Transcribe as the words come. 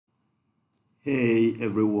Hey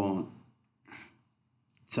everyone,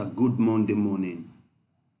 it's a good Monday morning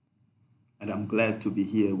and I'm glad to be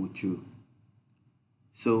here with you.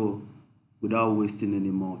 So, without wasting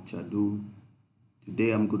any more ado,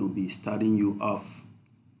 today I'm going to be starting you off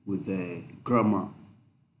with the grammar.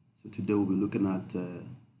 So, today we'll be looking at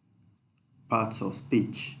parts of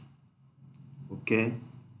speech, okay?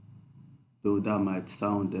 Though that might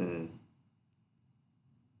sound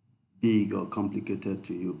big or complicated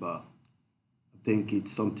to you, but I think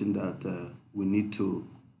it's something that we need to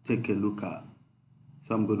take a look at.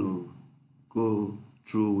 So I'm going to go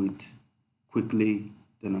through it quickly,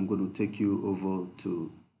 then I'm going to take you over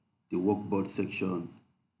to the workboard section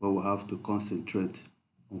where we'll have to concentrate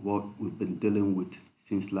on what we've been dealing with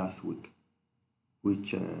since last week,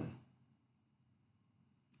 which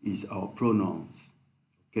is our pronouns,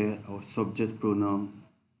 okay? Our subject pronoun,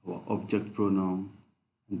 our object pronoun,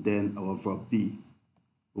 and then our verb be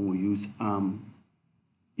when we use am,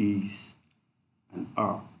 is, and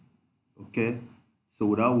are, okay? So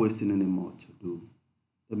without wasting any more ado,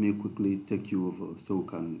 let me quickly take you over so we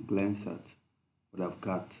can glance at what I've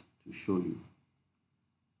got to show you.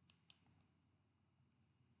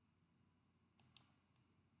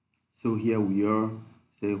 So here we are.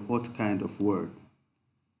 Say what kind of word?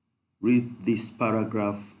 Read this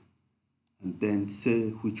paragraph and then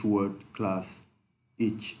say which word class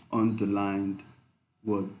each underlined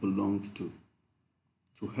word belongs to.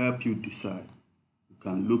 To help you decide, you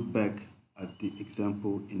can look back at the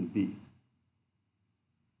example in B.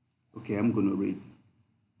 Okay, I'm going to read.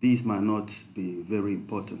 These might not be very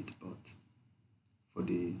important, but for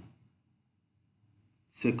the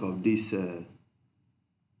sake of this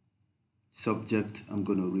subject, I'm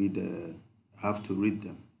going to read, I have to read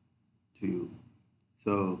them to you.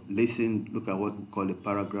 So listen, look at what we call a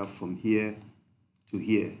paragraph from here to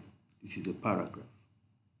here. This is a paragraph,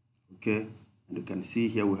 okay? And you can see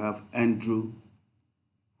here we have Andrew,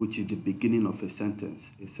 which is the beginning of a sentence.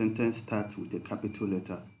 A sentence starts with a capital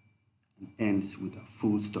letter and ends with a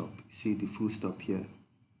full stop. You see the full stop here,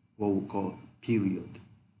 what we call period.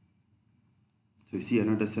 So you see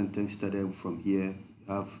another sentence started from here. You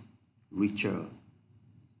have Richard,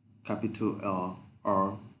 capital L,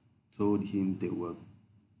 R, told him they were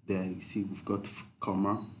there. You see we've got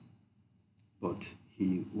comma, but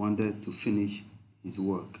he wanted to finish his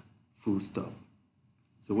work, full stop.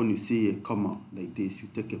 So when you see a comma like this, you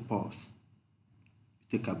take a pause,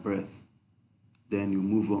 you take a breath, then you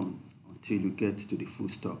move on until you get to the full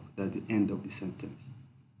stop. That's the end of the sentence.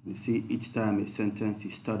 You see each time a sentence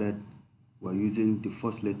is started, we're using the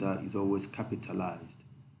first letter is always capitalized.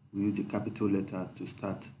 We use the capital letter to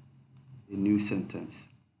start a new sentence.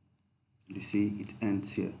 You see it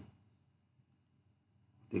ends here,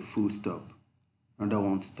 the full stop. Another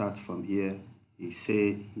one starts from here. He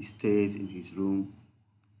said he stays in his room,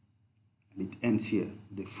 and it ends here,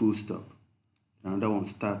 the full stop. Another one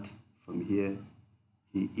starts from here.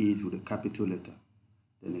 He is with a capital letter,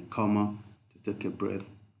 then a comma to take a breath,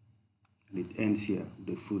 and it ends here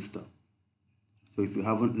with a full stop. So if you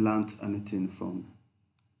haven't learned anything from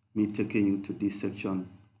me taking you to this section,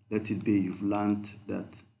 let it be you've learned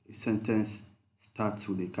that a sentence starts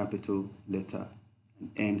with a capital letter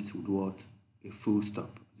and ends with what? A full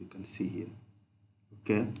stop, as you can see here.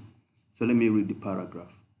 Okay? So let me read the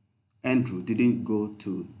paragraph. Andrew didn't go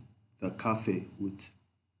to the cafe with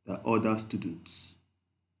the other students.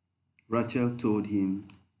 Rachel told him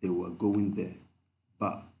they were going there,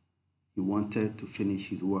 but he wanted to finish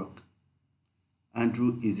his work.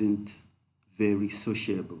 Andrew isn't very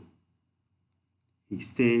sociable. He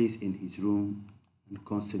stays in his room and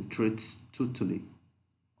concentrates totally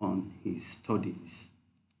on his studies.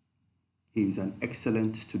 He is an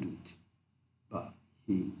excellent student, but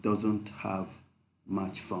he doesn't have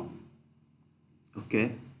much fun.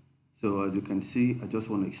 Okay? So as you can see, I just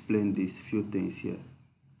want to explain these few things here.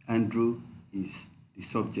 Andrew is the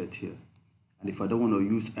subject here. And if I don't want to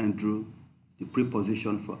use Andrew, the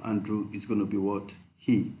preposition for Andrew is going to be what?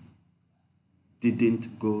 He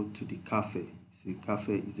didn't go to the cafe. See,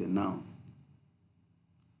 cafe is a noun.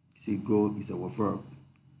 See, go is our verb.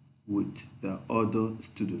 With the other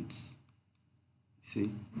students.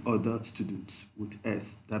 See, other students with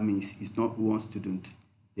S. That means it's not one student,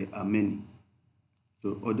 there are many.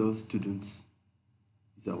 So other students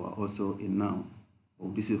is our also a noun.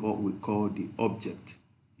 Or this is what we call the object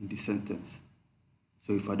in the sentence.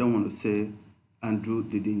 So if I don't want to say Andrew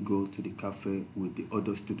didn't go to the cafe with the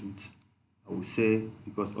other students, I will say,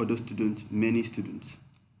 because other students, many students,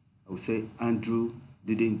 I will say Andrew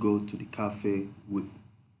didn't go to the cafe with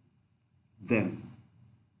them.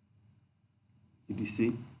 Did you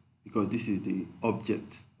see? Because this is the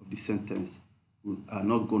object of the sentence. we are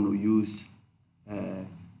not going to use they.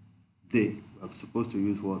 We are supposed to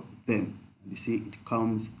use what? Them. And you see, it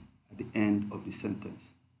comes at the end of the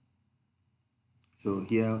sentence. So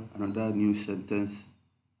here, another new sentence.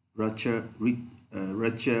 Rachel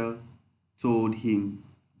told him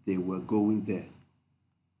they were going there.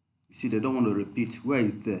 You see, they don't want to repeat. Where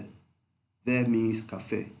is there? There means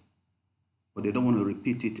cafe. But they don't want to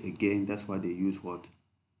repeat it again. That's why they use what?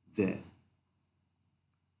 There.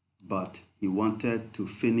 But he wanted to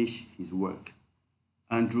finish his work.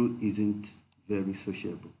 Andrew isn't very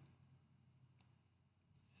sociable.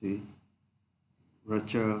 See?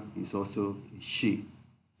 Rachel is also a she,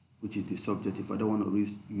 which is the subject. If I don't want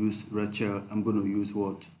to use Rachel, I'm going to use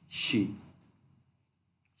what? She.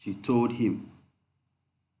 She told him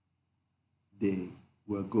they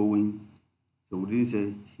were going. So we didn't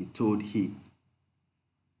say she told he.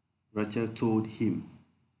 Rachel told him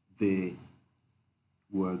they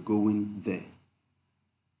were going there.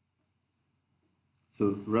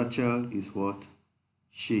 So Rachel is what?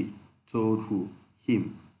 She told who?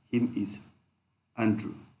 Him. Him is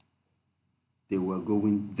Andrew. They were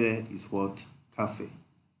going there is what? Cafe.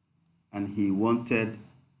 And he wanted,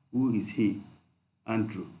 who is he?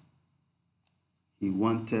 Andrew. He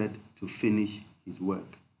wanted to finish his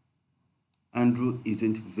work. Andrew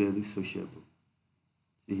isn't very sociable.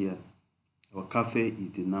 See here, our cafe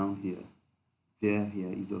is the noun here. There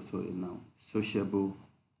here is also a noun. Sociable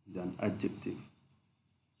is an adjective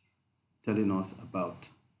telling us about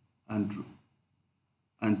Andrew.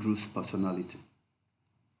 Andrew's personality.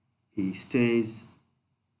 He stays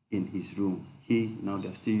in his room. He, now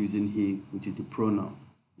they're still using he, which is the pronoun,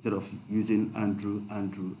 instead of using Andrew,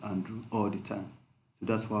 Andrew, Andrew all the time. So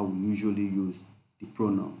that's why we usually use the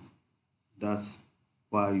pronoun. That's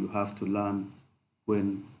why you have to learn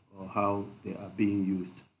when or how they are being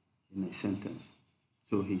used in a sentence.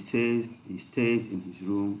 So he says he stays in his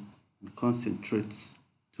room and concentrates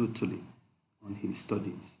totally on his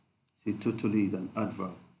studies. See, totally is an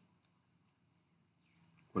adverb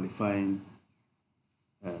qualifying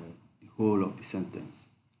the whole of the sentence.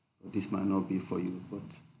 But this might not be for you,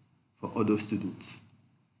 but for other students.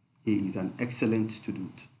 He is an excellent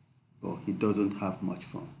student, but he doesn't have much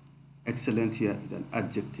fun. Excellent here is an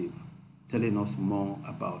adjective telling us more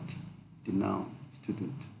about the noun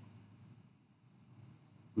student,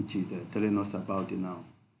 which is telling us about the noun.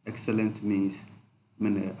 Excellent means,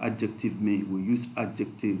 adjective means, we use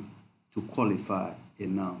adjective to qualify a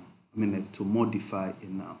noun. To modify a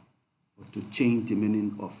noun or to change the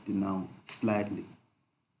meaning of the noun slightly.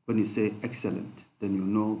 When you say excellent, then you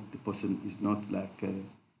know the person is not like a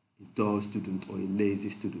dull student or a lazy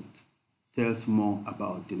student. Tells more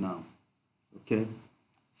about the noun. Okay?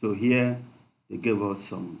 So here they gave us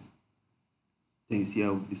some things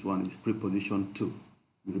here. This one is preposition to.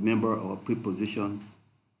 You remember our preposition.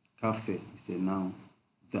 Cafe is a noun.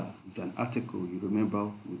 That is an article. You remember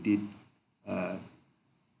we did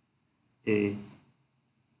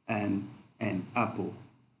an apple,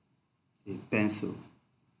 a pencil,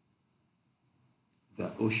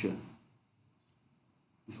 the ocean.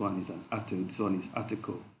 This one is an article. This one is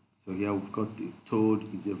article. So here we've got the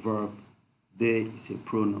told is a verb, there is a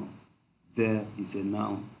pronoun, there is a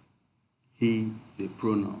noun, he is a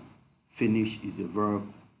pronoun, finish is a verb,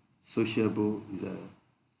 sociable is an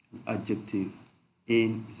adjective,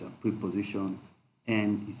 in is a preposition,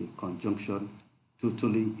 and is a conjunction,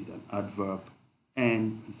 totally is an adverb,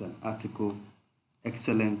 and is an article,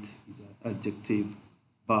 excellent is an adjective,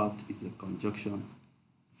 but is a conjunction,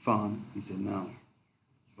 fun is a noun.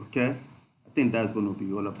 Okay? I think that's going to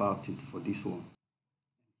be all about it for this one.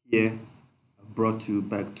 Here, I brought you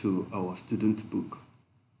back to our student book.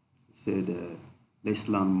 It said, let's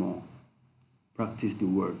learn more. Practice the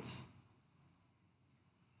words.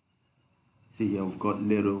 See here, we've got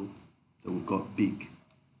little, then we've got big.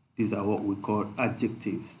 These are what we call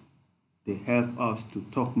adjectives. They help us to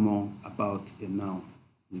talk more about a noun.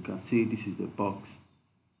 You can see this is a box,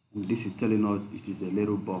 and this is telling us it is a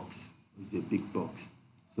little box, it's a big box.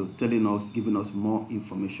 So telling us, giving us more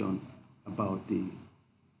information about the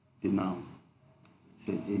noun.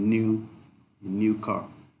 Say a new car,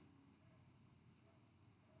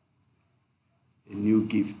 a new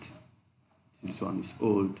gift. So this one is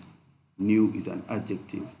old. New is an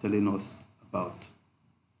adjective telling us about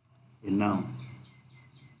a noun,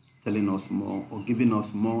 telling us more or giving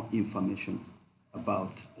us more information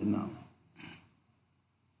about a noun.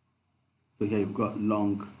 So here you've got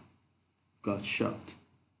long, you've got short.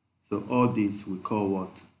 So all these we call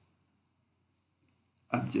what?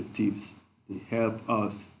 Adjectives. They help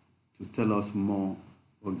us to tell us more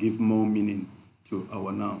or give more meaning to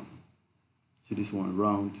our noun. See this one,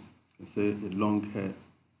 round, You can say a long hair,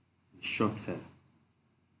 a short hair.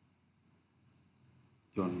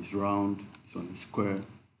 John is round, John is square.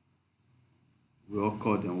 We all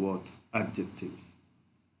call them what? Adjectives.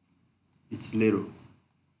 It's little.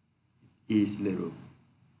 It is little.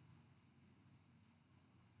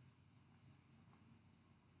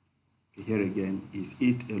 Okay, here again, is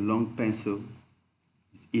it a long pencil?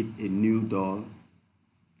 Is it a new doll?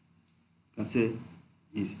 You can say,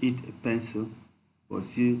 is it a pencil? But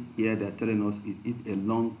see here they're telling us, is it a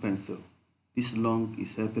long pencil? This long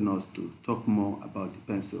is helping us to talk more about the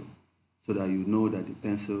pencil so that you know that the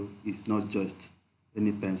pencil is not just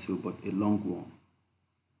any pencil but a long one.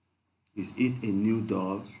 Is it a new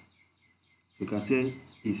doll? So you can say,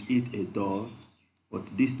 is it a doll?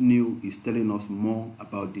 But this new is telling us more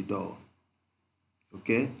about the doll.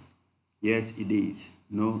 Okay? Yes, it is.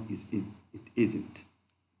 No, it isn't.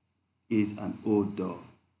 It is an old doll.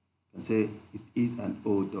 You can say, it is an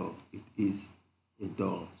old doll. It is a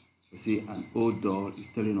doll. You see, an old doll is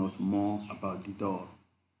telling us more about the doll.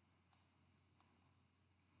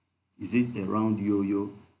 Is it a round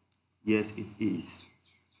yo-yo? Yes, it is.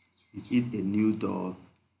 Is it a new doll?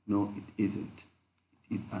 No, it isn't.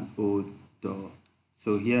 It is an old doll.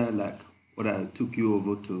 So here, like what I took you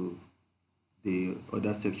over to the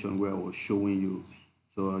other section where I was showing you.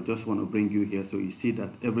 So I just want to bring you here so you see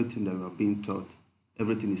that everything that you are being taught,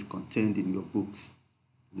 everything is contained in your books.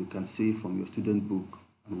 You can see from your student book,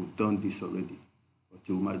 and we've done this already. But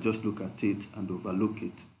you might just look at it and overlook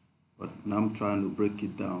it. But now I'm trying to break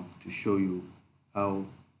it down to show you how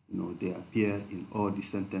they appear in all the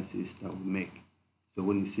sentences that we make. So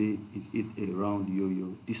when you see, is it a round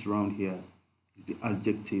yo-yo? This round here is the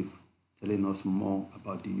adjective telling us more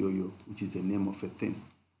about the yo-yo, which is the name of a thing,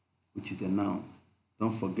 which is a noun.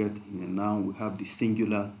 Don't forget, in a noun, we have the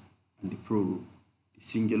singular and the plural. The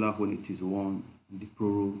singular when it is one, and the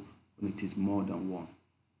plural when it is more than one.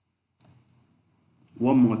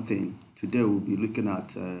 One more thing. Today we'll be looking at,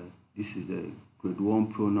 this is a grade 1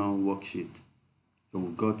 pronoun worksheet. So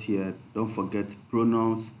we got here, don't forget,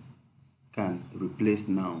 pronouns can replace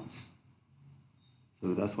nouns.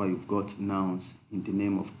 So that's why you've got nouns in the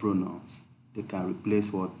name of pronouns. They can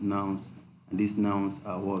replace what? Nouns. And these nouns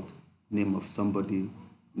are what? Name of somebody,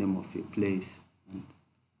 name of a place, and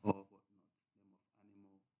or whatnot, name of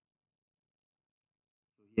animal.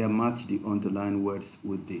 So here match the underlined words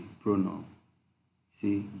with the pronoun.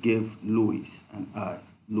 See, gave Louis and I.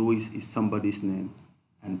 Louis is somebody's name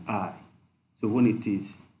and I. So when it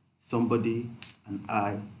is somebody and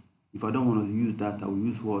I, if I don't want to use that, I will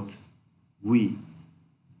use what? We.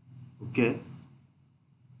 Okay?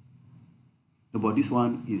 No, but this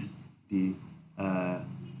one is the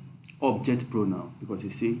object pronoun because you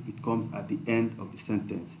see it comes at the end of the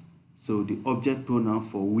sentence. So the object pronoun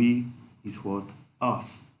for we is what?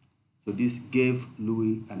 Us. So this gave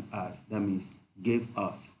Louis and I. That means gave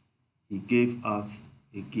us. He gave us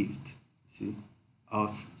a gift. See?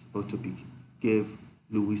 Us supposed to be gave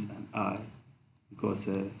Louis and I because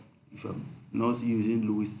if I'm not using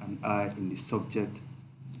Louis and I in the subject,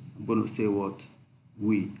 I'm going to say what?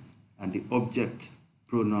 We. And the object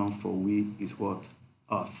pronoun for we is what?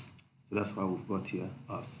 Us. So that's why we've got here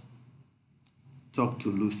us. Talk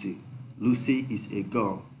to Lucy. Lucy is a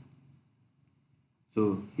girl.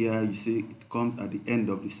 So here you see it comes at the end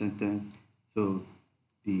of the sentence. So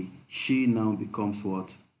the she now becomes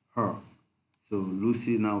what? Her. So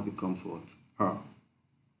Lucy now becomes what? Her.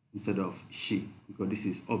 Instead of she. Because this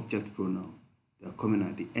is object pronoun. They are coming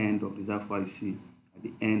at the end of the, that's why you see at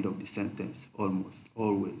the end of the sentence, almost,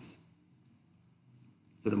 always.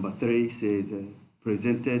 So number 3 says,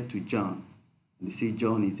 presented to John. And you see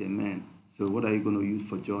John is a man. So what are you going to use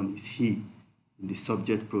for John is he in the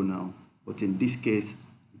subject pronoun. But in this case,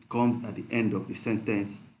 it comes at the end of the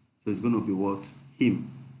sentence. So it's going to be what?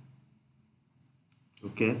 Him.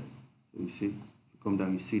 Okay? So you see, if you come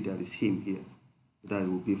down, you see there is him here. So that it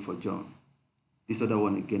will be for John. This other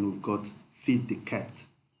one again, we've got feed the cat.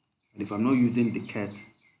 And if I'm not using the cat,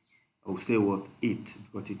 I will say what? It,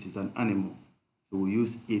 because it is an animal. So we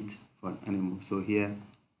use it for an animal. So here,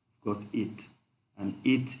 we've got it. And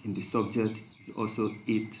it in the subject is also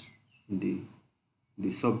it in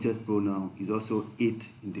the subject pronoun is also it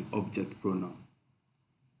in the object pronoun.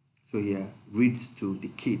 So here, reads to the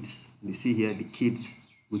kids. And you see here the kids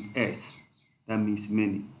with S. That means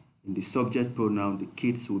many. In the subject pronoun, the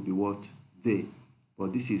kids will be what? They.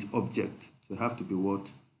 But this is object. So it have to be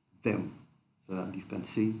what? Them. So that you can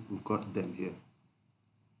see we've got them here.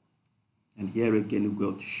 And here again we've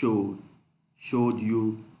got showed. Showed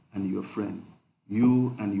you and your friend.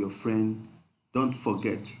 You and your friend. Don't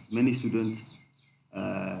forget, many students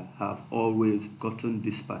have always gotten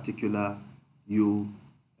this particular you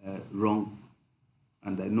wrong.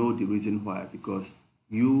 And I know the reason why, because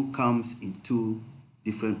you comes in two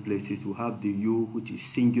different places. We have the you, which is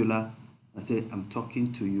singular. I say, I'm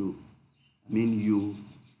talking to you. I mean you,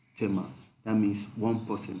 Tema. That means one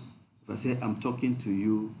person. If I say, I'm talking to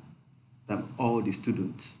you, that all the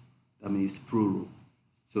students, that means plural.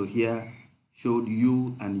 So here, showed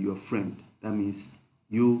you and your friend. That means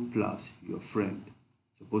you plus your friend.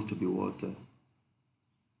 Supposed to be what?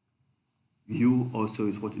 You also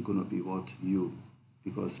is what is going to be what? You.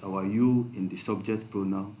 Because our you in the subject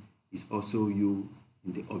pronoun is also you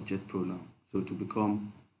in the object pronoun. So to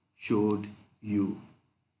become showed you.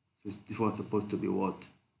 So this was supposed to be what?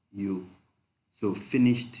 You. So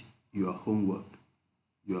finished your homework.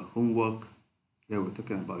 Your homework, here we're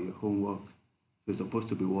talking about your homework. So it's supposed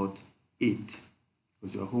to be what? It.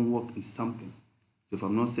 Because your homework is something. So if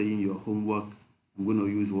I'm not saying your homework, I'm going to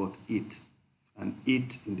use what? It. And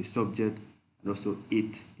it in the subject and also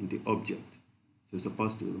it in the object. So it's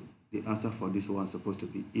supposed to, the answer for this one is supposed to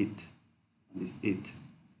be it. And it's it.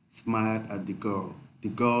 Smiled at the girl. The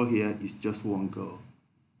girl here is just one girl.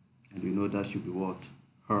 And you know that should be what?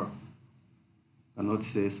 Her. Cannot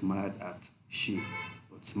say smiled at she,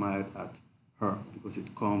 but smiled at her, because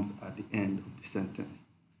it comes at the end of the sentence.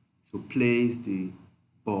 So plays the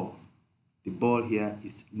ball. The ball here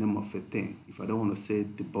is the name of a thing. If I don't want to say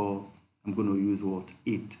the ball, I'm going to use what?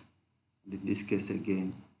 It. And in this case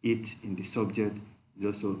again, it in the subject is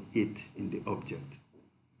also it in the object.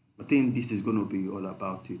 I think this is going to be all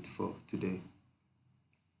about it for today.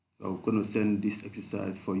 So I'm going to send this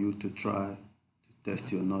exercise for you to try to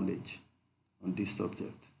test your knowledge on this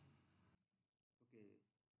subject. Okay,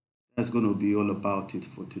 that's going to be all about it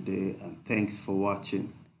for today, and thanks for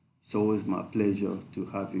watching. It's always my pleasure to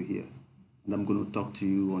have you here, and I'm going to talk to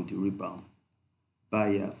you on the rebound.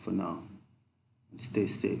 Bye for now, and stay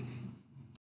safe.